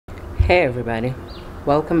Hey everybody,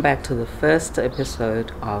 welcome back to the first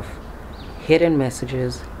episode of Hidden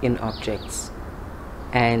Messages in Objects.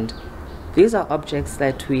 And these are objects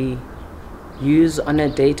that we use on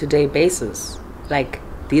a day-to-day basis. Like,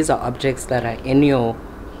 these are objects that are in your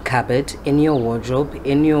cupboard, in your wardrobe,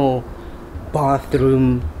 in your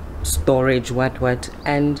bathroom storage, what,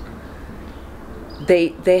 and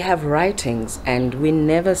they have writings, and we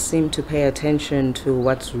never seem to pay attention to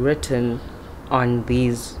what's written on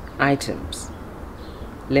these items.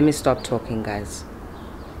 Let me stop talking, guys.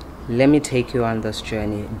 Let me take you on this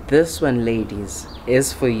journey. This one, ladies,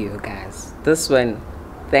 is for you guys. This one,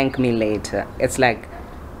 thank me later. It's like,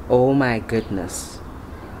 oh my goodness,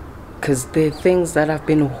 because they're things that I've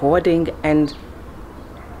been hoarding, and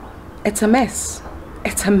it's a mess.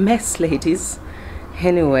 It's a mess, ladies.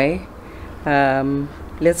 Anyway,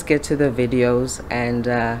 let's get to the videos, and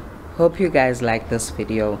hope you guys like this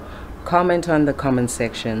video. Comment on the comment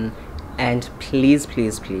section, and please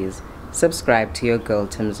subscribe to your girl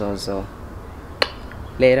Timz.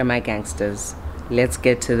 Later, my gangsters. Let's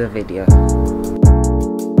get to the video.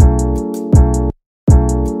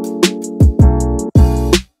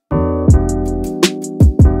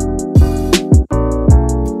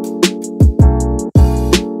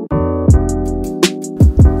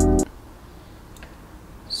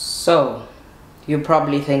 So you're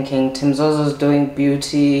probably thinking Timz is doing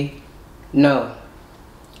beauty. No,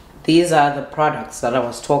 these are the products that I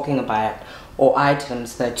was talking about, or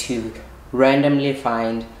items that you randomly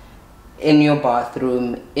find in your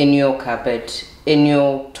bathroom, in your cupboard, in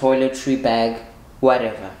your toiletry bag,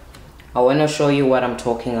 whatever. I want to show you what I'm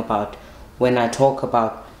talking about when I talk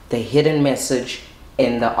about the hidden message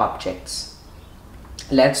in the objects.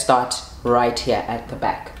 Let's start right here at the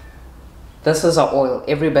back. This is our oil.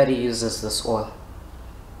 Everybody uses this oil,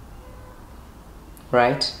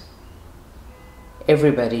 right?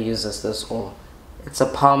 Everybody uses this oil. It's a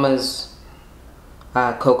Palmer's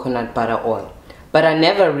coconut butter oil. But I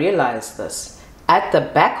never realized this. At the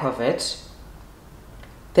back of it,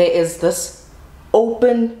 there is this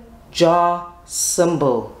open jar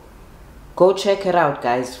symbol. Go check it out,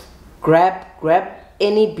 guys. Grab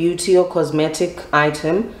any beauty or cosmetic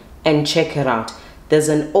item and check it out. There's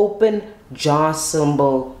an open jar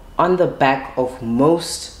symbol on the back of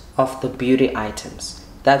most of the beauty items.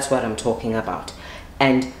 That's what I'm talking about.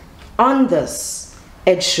 And on this,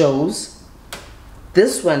 it shows,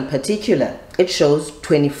 this one particular, it shows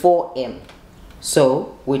 24M.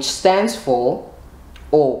 So, which stands for,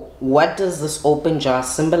 or what does this open jar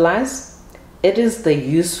symbolize? It is the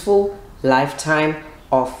useful lifetime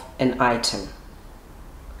of an item.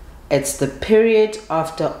 It's the period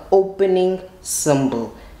after opening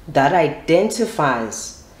symbol that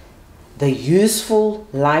identifies the useful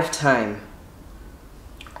lifetime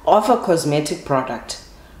of a cosmetic product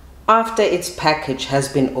after its package has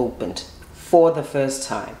been opened for the first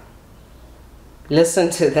time. Listen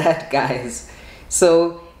to that, guys.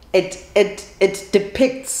 So it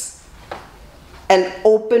depicts an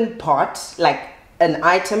open part, like an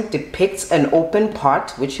item depicts an open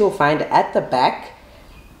part, which you'll find at the back,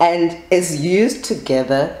 and is used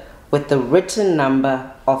together with the written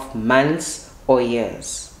number of months or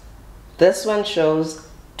years. This one shows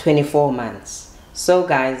 24 months. So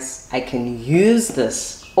guys, I can use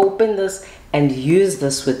this, open this, and use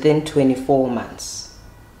this within 24 months.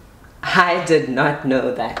 I did not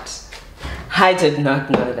know that. I did not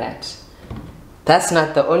know that. That's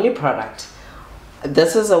not the only product.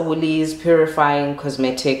 This is a Woolies Purifying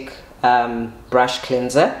Cosmetic Brush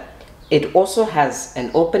Cleanser. It also has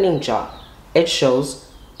an opening jar. It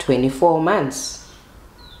shows 24 months.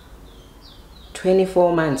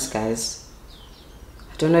 24 months, guys.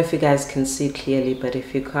 I don't know if you guys can see clearly, but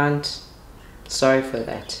if you can't, sorry for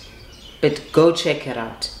that. But go check it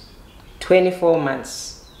out. 24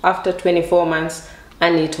 months. After 24 months,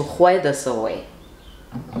 I need to throw this away.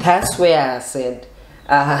 That's where I said,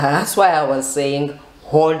 that's why I was saying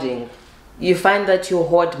hoarding. You find that you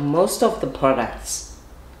hoard most of the products.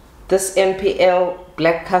 This MPL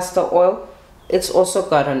black castor oil, it's also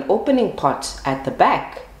got an opening pot at the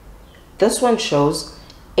back. This one shows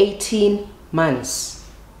 18 months.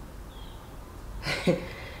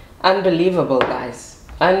 Unbelievable, guys.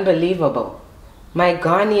 Unbelievable. My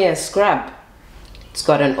Garnier scrub, it's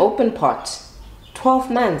got an open pot, 12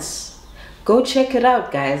 months. Go check it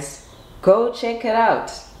out, guys. Go check it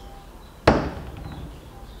out.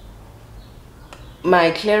 My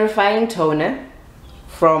clarifying toner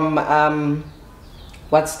from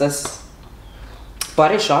what's this,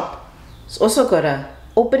 Body Shop, it's also got a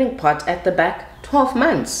opening pot at the back, 12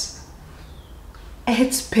 months.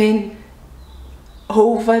 It's been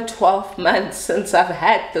over 12 months since I've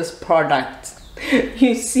had this product.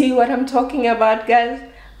 You see what I'm talking about, guys?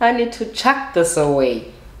 I need to chuck this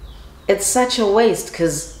away. It's such a waste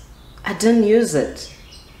because I didn't use it.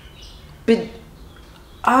 But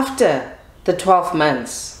after the 12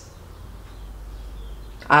 months,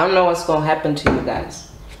 I don't know what's going to happen to you guys.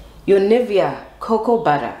 Your Nivea cocoa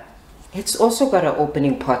butter, it's also got an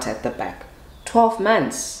opening pot at the back. 12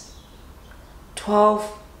 months.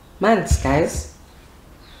 12 months, guys.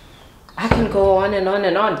 I can go on and on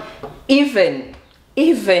and on. Even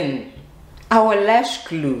our lash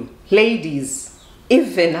glue, ladies,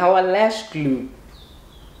 even our lash glue.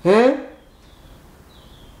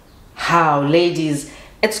 How, ladies?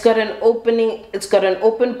 It's got an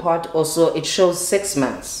open pot also. It shows 6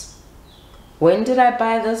 months. When did I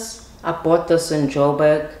buy this? I bought this in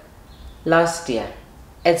Joburg last year.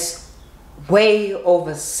 It's way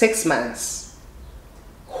over 6 months.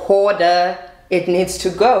 Hoarder, it needs to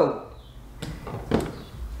go.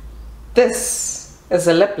 This is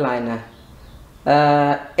a lip liner.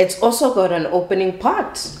 It's also got an opening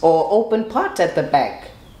pot or open pot at the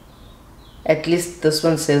back. At least this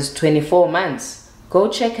one says 24 months. Go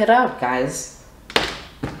check it out, guys.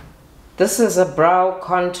 This is a brow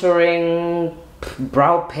contouring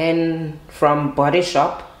brow pen from Body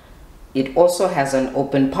Shop. It also has an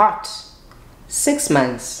open pot. 6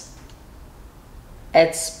 months.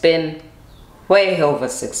 It's been way over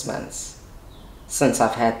 6 months since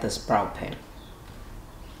I've had this brow pen.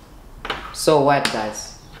 So what,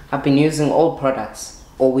 guys? I've been using old products,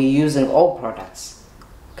 or we're using old products.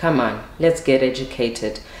 Come on, let's get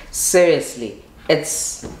educated. Seriously,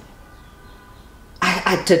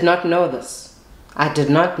 I did not know this. I did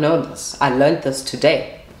not know this. I learned this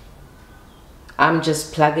today. I'm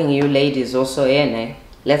just plugging you ladies also in, eh?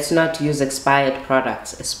 Let's not use expired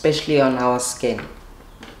products, especially on our skin.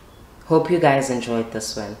 Hope you guys enjoyed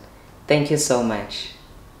this one. Thank you so much.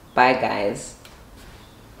 Bye, guys.